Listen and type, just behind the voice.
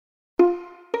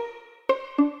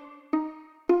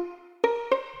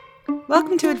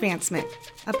Welcome to Advancement,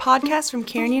 a podcast from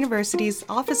Cairn University's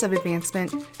Office of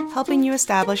Advancement, helping you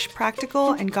establish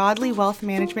practical and godly wealth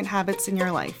management habits in your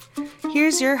life.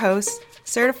 Here's your host,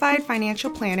 certified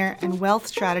financial planner and wealth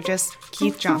strategist,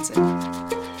 Keith Johnson.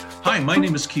 Hi, my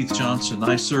name is Keith Johnson.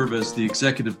 I serve as the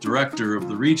Executive Director of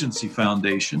the Regency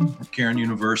Foundation at Cairn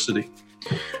University.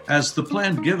 As the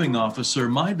Planned Giving Officer,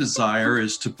 my desire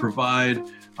is to provide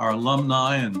our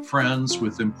alumni and friends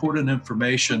with important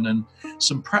information and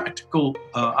some practical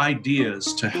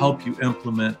ideas to help you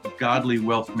implement godly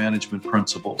wealth management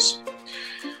principles.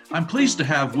 I'm pleased to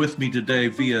have with me today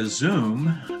via Zoom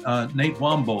Nate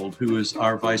Wambold, who is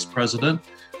our Vice President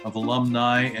of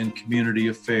Alumni and Community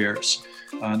Affairs.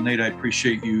 Nate, I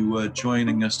appreciate you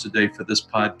joining us today for this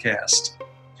podcast.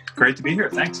 Great to be here.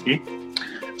 Thanks, Keith.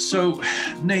 So,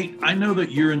 Nate, I know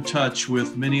that you're in touch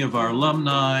with many of our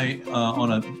alumni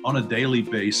on a daily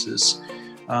basis.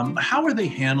 How are they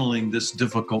handling this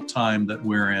difficult time that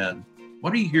we're in?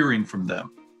 What are you hearing from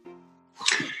them?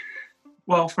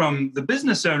 Well, from the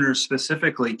business owners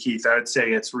specifically, Keith, I would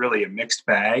say it's really a mixed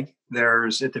bag.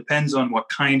 It depends on what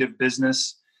kind of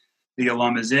business the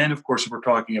alum is in. Of course, if we're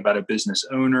talking about a business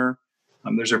owner,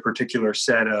 there's a particular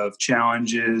set of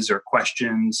challenges or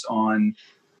questions on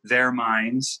their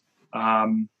minds.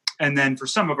 And then for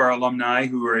some of our alumni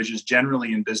who are just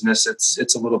generally in business,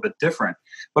 it's a little bit different.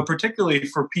 But particularly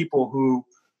for people who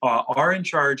are in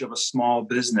charge of a small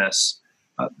business,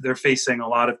 they're facing a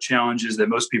lot of challenges that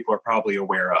most people are probably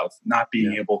aware of, not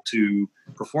being able to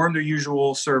perform their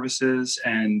usual services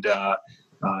and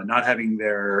not having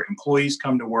their employees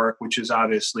come to work, which is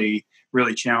obviously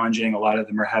really challenging. A lot of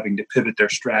them are having to pivot their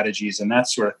strategies and that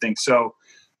sort of thing. So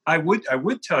I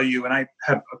would tell you, and I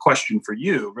have a question for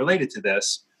you related to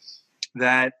this,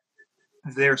 that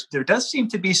there does seem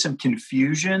to be some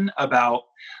confusion about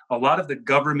a lot of the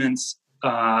government's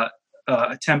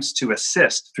attempts to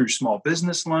assist through small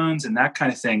business loans and that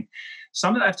kind of thing.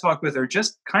 Some that I've talked with are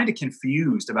just kind of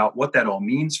confused about what that all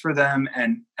means for them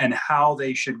and how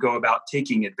they should go about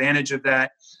taking advantage of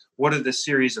that. What are the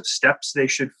series of steps they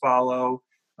should follow?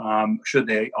 Should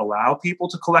they allow people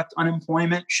to collect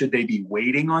unemployment? Should they be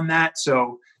waiting on that?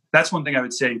 So that's one thing I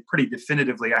would say pretty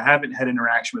definitively. I haven't had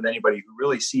interaction with anybody who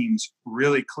really seems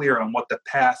really clear on what the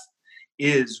path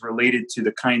is related to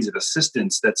the kinds of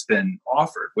assistance that's been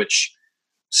offered, which,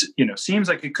 seems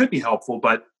like it could be helpful,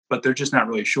 but they're just not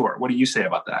really sure. What do you say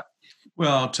about that?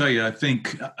 Well, I'll tell you, I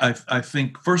think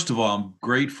first of all, I'm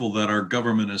grateful that our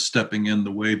government is stepping in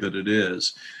the way that it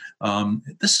is.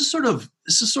 This is sort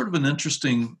of an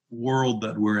interesting world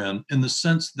that we're in the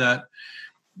sense that,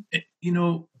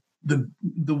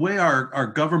 the way our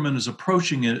government is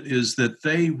approaching it is that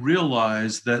they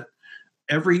realize that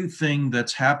everything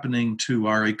that's happening to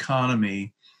our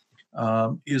economy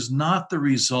is not the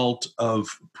result of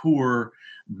poor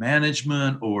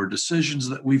management or decisions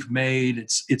that we've made.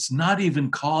 It's not even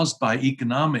caused by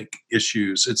economic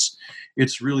issues.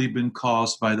 It's really been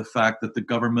caused by the fact that the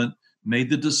government made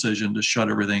the decision to shut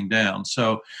everything down.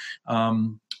 So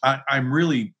I'm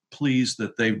really pleased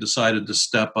that they've decided to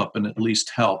step up and at least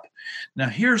help. Now,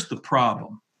 here's the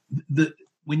problem.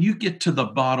 When you get to the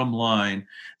bottom line,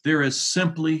 there is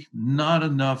simply not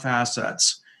enough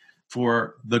assets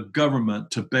for the government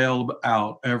to bail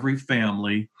out every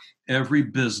family, every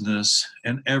business,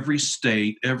 and every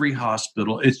state, every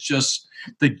hospital.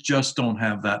 They just don't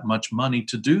have that much money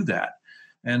to do that.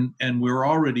 And we're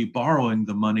already borrowing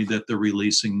the money that they're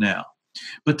releasing now.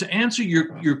 But to answer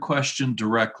your question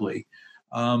directly,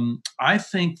 I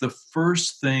think the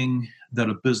first thing that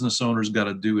a business owner's got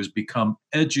to do is become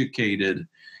educated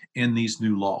in these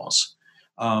new laws.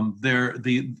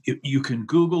 You can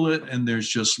Google it, and there's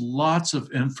just lots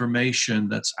of information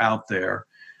that's out there.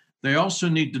 They also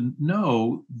need to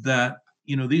know that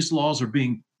these laws are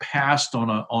being passed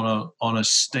on a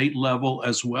state level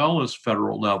as well as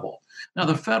federal level. Now,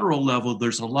 the federal level,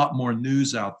 there's a lot more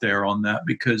news out there on that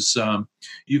because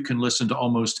you can listen to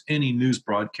almost any news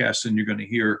broadcast and you're going to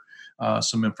hear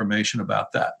some information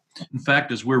about that. In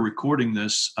fact, as we're recording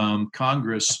this,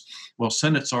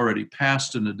 Senate's already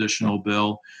passed an additional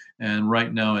bill, and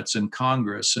right now it's in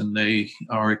Congress, and they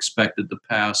are expected to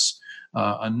pass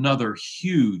another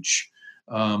huge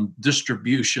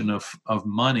distribution of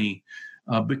money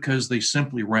because they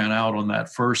simply ran out on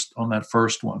that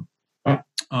first one.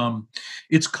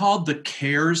 It's called the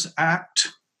CARES Act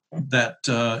that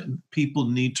people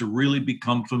need to really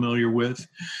become familiar with.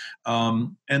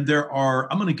 And I'm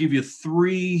going to give you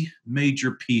three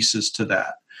major pieces to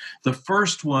that. The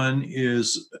first one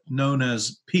is known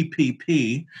as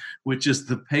PPP, which is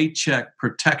the Paycheck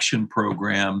Protection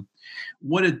Program.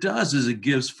 What it does is it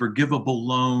gives forgivable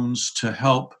loans to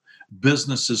help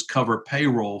businesses cover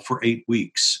payroll for 8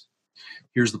 weeks.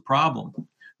 Here's the problem.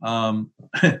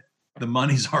 The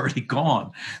money's already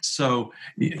gone. So,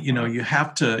 you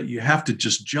have to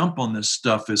just jump on this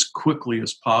stuff as quickly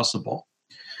as possible.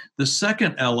 The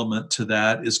second element to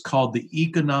that is called the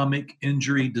Economic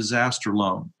Injury Disaster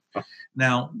Loan.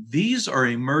 Now, these are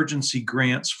emergency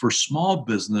grants for small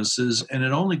businesses, and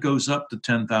it only goes up to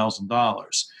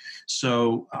 $10,000.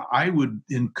 So I would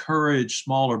encourage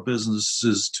smaller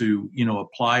businesses to,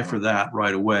 apply for that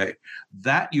right away.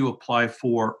 That you apply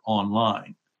for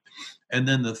online. And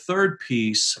then the third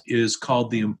piece is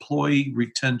called the Employee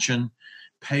Retention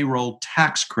Payroll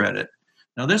Tax Credit.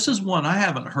 Now, this is one I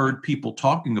haven't heard people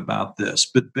talking about this,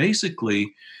 but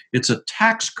basically it's a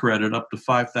tax credit up to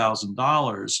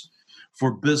 $5,000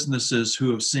 for businesses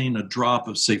who have seen a drop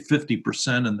of, say,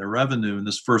 50% in their revenue in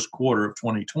this first quarter of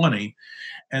 2020.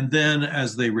 And then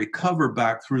as they recover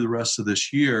back through the rest of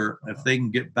this year, if they can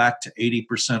get back to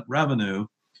 80% revenue,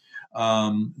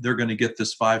 they're going to get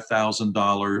this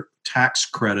 $5,000 tax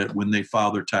credit when they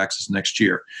file their taxes next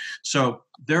year. So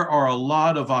there are a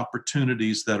lot of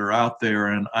opportunities that are out there.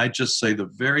 And I just say the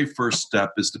very first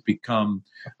step is to become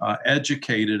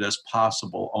educated as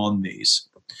possible on these.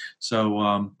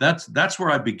 So that's where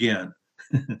I begin.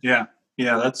 Yeah.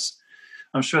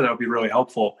 I'm sure that would be really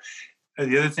helpful.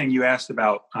 The other thing you asked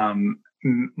about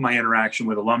my interaction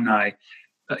with alumni,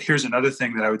 here's another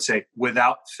thing that I would say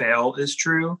without fail is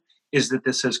true, is that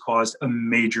this has caused a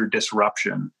major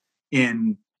disruption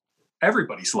in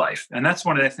everybody's life. And that's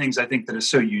one of the things I think that is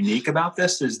so unique about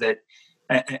this is that,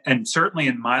 and certainly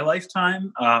in my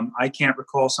lifetime, I can't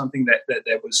recall something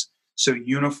that was so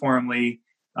uniformly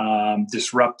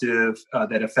disruptive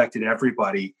that affected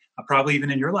everybody, probably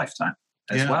even in your lifetime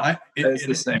as well. It's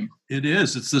the same. It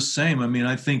is. It's the same. I mean,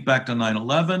 I think back to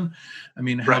 9/11. I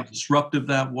mean, how disruptive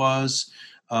that was.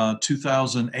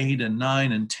 2008 and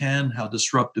 9 and 10, how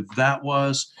disruptive that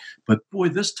was. But boy,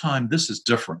 this time, this is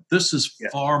different. This is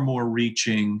far more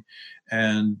reaching.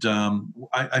 And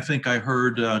I think I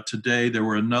heard today there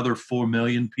were another 4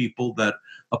 million people that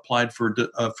applied for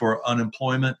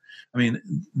unemployment. I mean,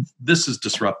 this is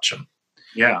disruption.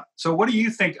 Yeah. So what do you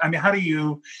think? I mean, how do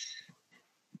you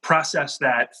process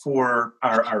that for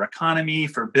our economy,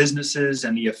 for businesses,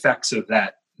 and the effects of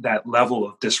that level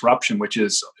of disruption, which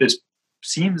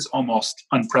seems almost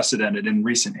unprecedented in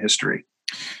recent history?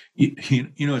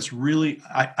 It's really,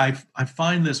 I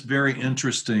find this very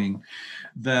interesting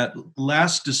that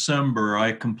last December,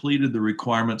 I completed the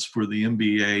requirements for the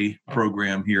MBA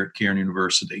program here at Cairn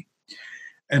University.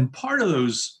 And part of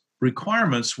those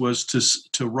requirements was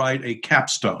to write a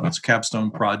capstone. It's a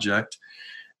capstone project.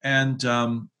 And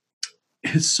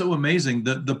it's so amazing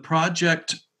that the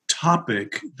project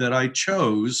topic that I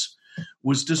chose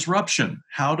was disruption,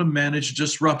 how to manage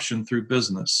disruption through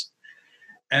business.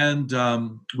 And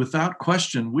without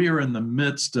question, we are in the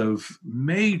midst of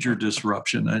major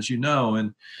disruption, as you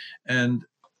know. And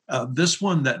this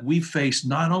one that we face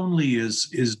not only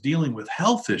is dealing with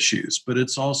health issues, but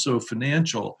it's also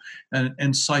financial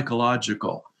and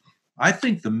psychological. I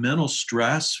think the mental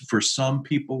stress for some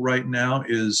people right now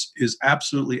is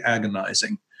absolutely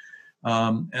agonizing.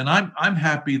 And I'm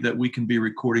happy that we can be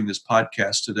recording this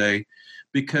podcast today,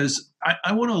 because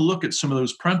I want to look at some of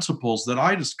those principles that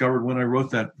I discovered when I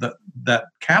wrote that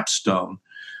capstone.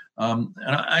 And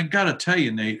I got to tell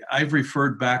you, Nate, I've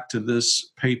referred back to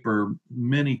this paper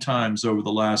many times over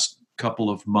the last couple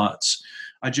of months.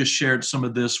 I just shared some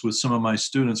of this with some of my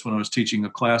students when I was teaching a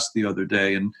class the other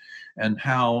day, and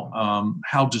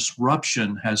how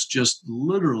disruption has just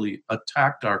literally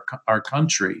attacked our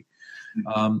country.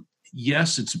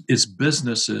 Yes, it's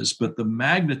businesses, but the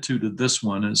magnitude of this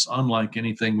one is unlike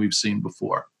anything we've seen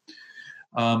before.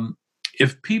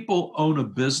 If people own a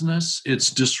business,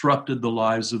 it's disrupted the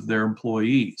lives of their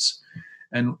employees.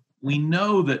 And we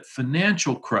know that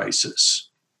financial crisis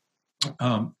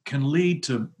can lead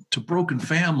to broken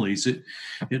families.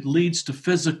 It leads to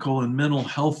physical and mental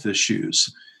health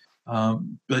issues.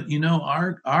 But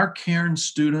our Cairn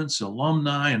students,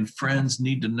 alumni, and friends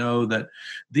need to know that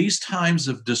these times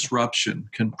of disruption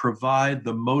can provide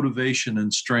the motivation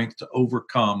and strength to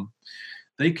overcome.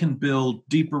 They can build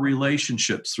deeper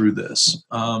relationships through this.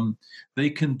 They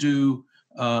can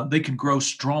grow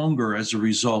stronger as a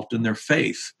result in their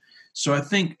faith. So I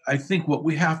think what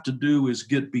we have to do is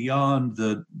get beyond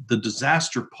the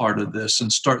disaster part of this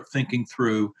and start thinking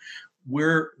through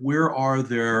where are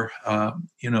there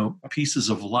pieces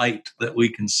of light that we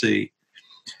can see.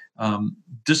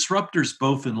 Disruptors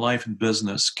both in life and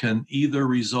business can either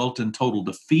result in total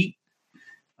defeat,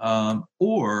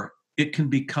 or it can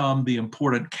become the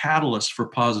important catalyst for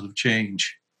positive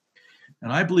change.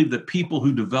 And I believe that people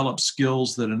who develop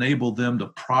skills that enable them to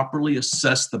properly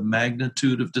assess the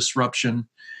magnitude of disruption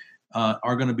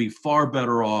are going to be far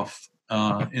better off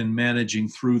in managing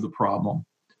through the problem.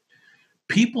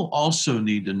 People also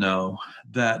need to know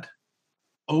that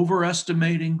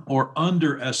overestimating or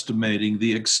underestimating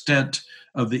the extent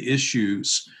of the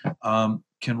issues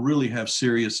can really have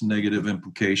serious negative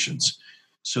implications.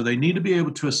 So they need to be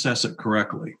able to assess it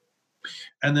correctly.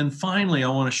 And then finally, I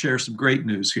want to share some great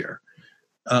news here.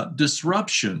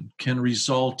 Disruption can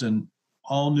result in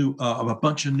a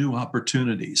bunch of new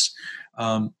opportunities.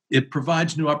 It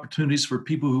provides new opportunities for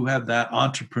people who have that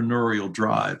entrepreneurial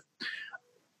drive.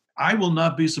 I will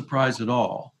not be surprised at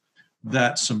all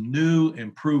that some new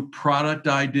improved product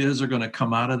ideas are going to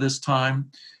come out of this time.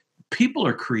 People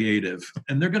are creative,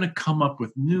 and they're going to come up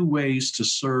with new ways to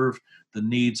serve the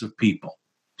needs of people.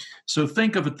 So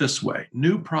think of it this way.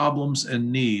 New problems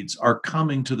and needs are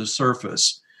coming to the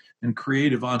surface, and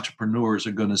creative entrepreneurs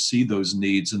are going to see those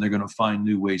needs, and they're going to find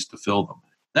new ways to fill them.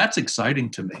 That's exciting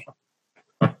to me.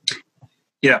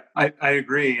 Yeah, I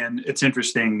agree. And it's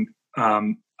interesting.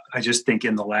 I just think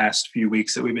in the last few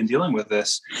weeks that we've been dealing with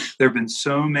this, there have been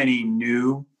so many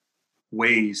new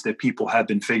ways that people have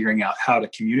been figuring out how to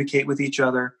communicate with each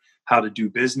other, how to do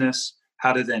business,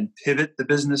 how to then pivot the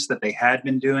business that they had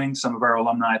been doing. Some of our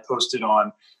alumni posted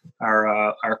on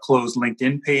our closed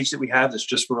LinkedIn page that we have that's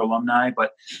just for alumni,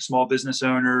 but small business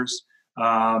owners,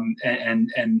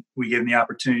 and we give them the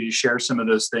opportunity to share some of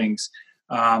those things.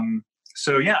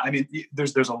 So yeah, I mean,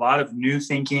 there's a lot of new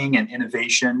thinking and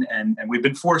innovation, and we've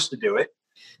been forced to do it.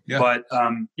 Yeah. But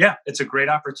it's a great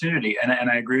opportunity, and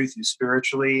I agree with you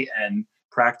spiritually and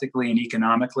practically and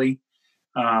economically.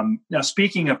 Now,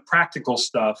 speaking of practical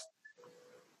stuff,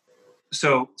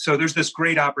 so there's this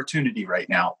great opportunity right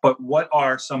now. But what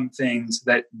are some things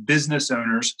that business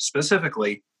owners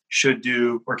specifically should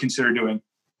do or consider doing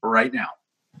right now?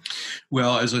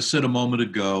 Well, as I said a moment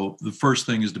ago, the first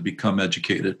thing is to become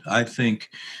educated. I think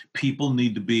people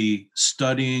need to be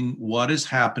studying what is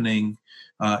happening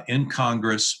in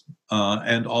Congress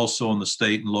and also on the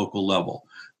state and local level.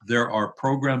 There are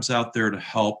programs out there to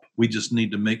help. We just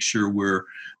need to make sure we're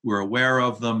aware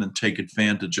of them and take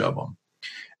advantage of them.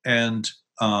 And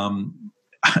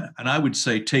I would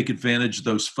say take advantage of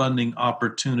those funding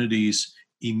opportunities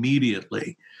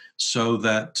immediately, so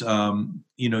that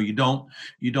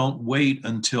you don't wait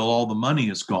until all the money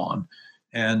is gone.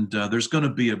 And there's going to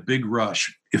be a big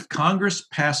rush. If Congress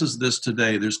passes this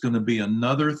today, there's going to be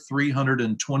another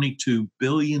 $322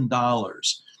 billion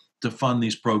to fund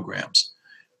these programs.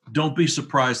 Don't be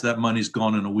surprised that money's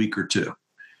gone in a week or two.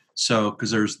 So,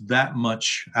 because there's that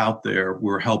much out there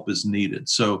where help is needed.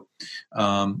 So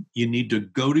you need to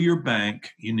go to your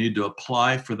bank. You need to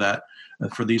apply for that,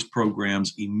 for these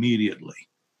programs immediately.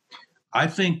 I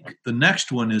think the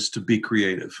next one is to be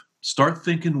creative. Start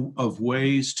thinking of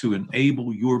ways to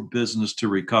enable your business to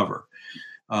recover.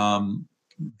 Are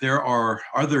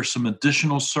there some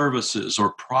additional services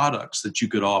or products that you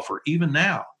could offer even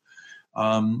now?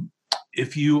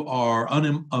 If you are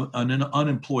an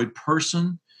unemployed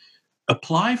person,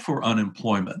 apply for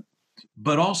unemployment,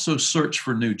 but also search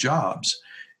for new jobs.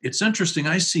 It's interesting.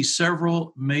 I see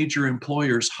several major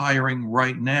employers hiring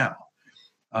right now.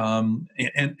 And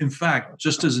in fact,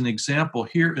 just as an example,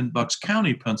 here in Bucks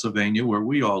County, Pennsylvania, where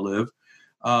we all live,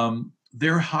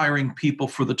 they're hiring people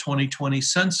for the 2020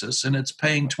 census, and it's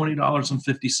paying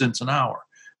 $20.50 an hour.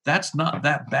 That's not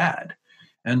that bad.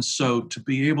 And so to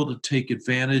be able to take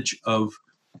advantage of,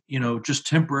 just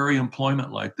temporary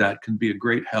employment like that can be a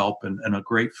great help and a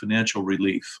great financial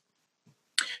relief.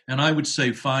 And I would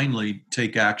say, finally,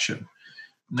 take action.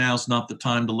 Now's not the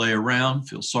time to lay around,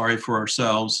 feel sorry for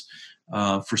ourselves.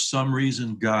 For some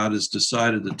reason, God has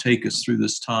decided to take us through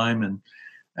this time,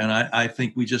 and I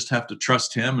think we just have to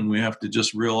trust Him, and we have to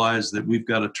just realize that we've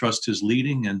got to trust His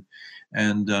leading,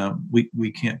 and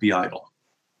we can't be idle.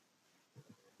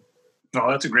 Oh,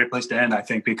 that's a great place to end, I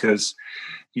think, because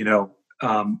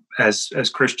as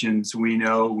Christians, we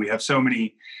know we have so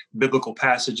many biblical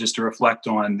passages to reflect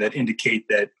on that indicate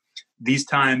that these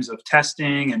times of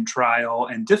testing and trial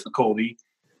and difficulty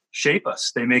shape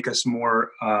us. They make us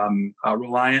more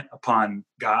reliant upon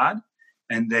God,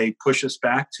 and they push us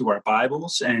back to our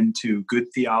Bibles and to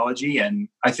good theology. And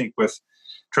I think with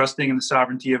trusting in the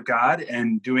sovereignty of God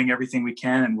and doing everything we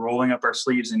can and rolling up our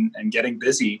sleeves and getting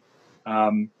busy,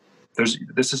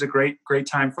 this is a great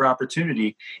time for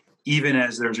opportunity, even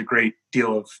as there's a great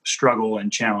deal of struggle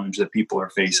and challenge that people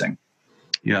are facing.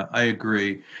 Yeah, I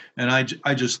agree. And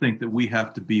I just think that we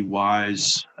have to be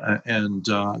wise.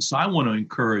 So I want to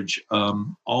encourage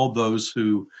all those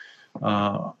who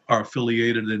are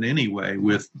affiliated in any way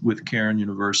with Cairn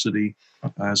University,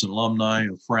 as an alumni,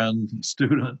 a friend, a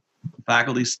student,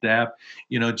 faculty, staff,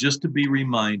 just to be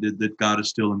reminded that God is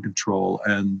still in control,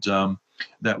 and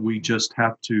that we just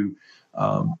have to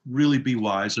really be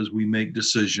wise as we make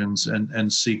decisions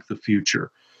and seek the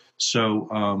future.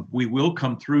 So we will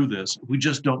come through this. We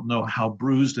just don't know how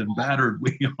bruised and battered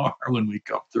we are when we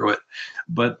come through it.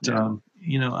 But,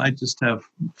 I just have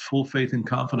full faith and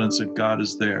confidence that God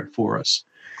is there for us.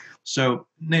 So,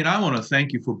 Nate, I want to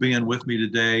thank you for being with me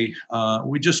today.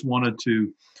 We just wanted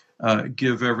to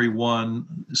give everyone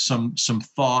some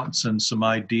thoughts and some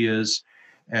ideas.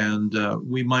 And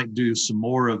we might do some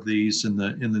more of these in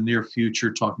the near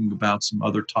future, talking about some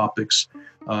other topics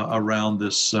around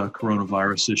this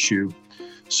coronavirus issue.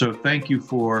 So thank you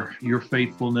for your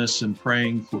faithfulness in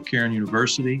praying for Cairn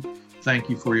University. Thank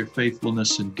you for your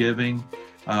faithfulness in giving.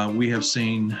 We have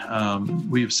seen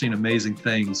amazing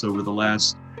things over the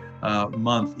last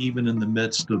month, even in the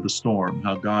midst of the storm,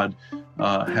 how God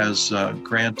has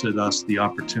granted us the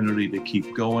opportunity to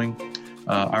keep going.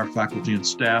 Our faculty and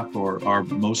staff are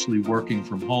mostly working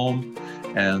from home,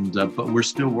 but we're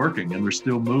still working and we're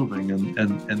still moving,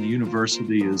 and the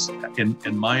university is,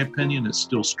 in my opinion, is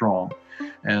still strong.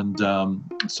 And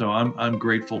so I'm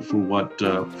grateful for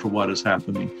what is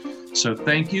happening. So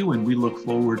thank you, and we look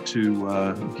forward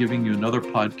to giving you another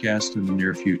podcast in the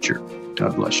near future.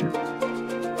 God bless you.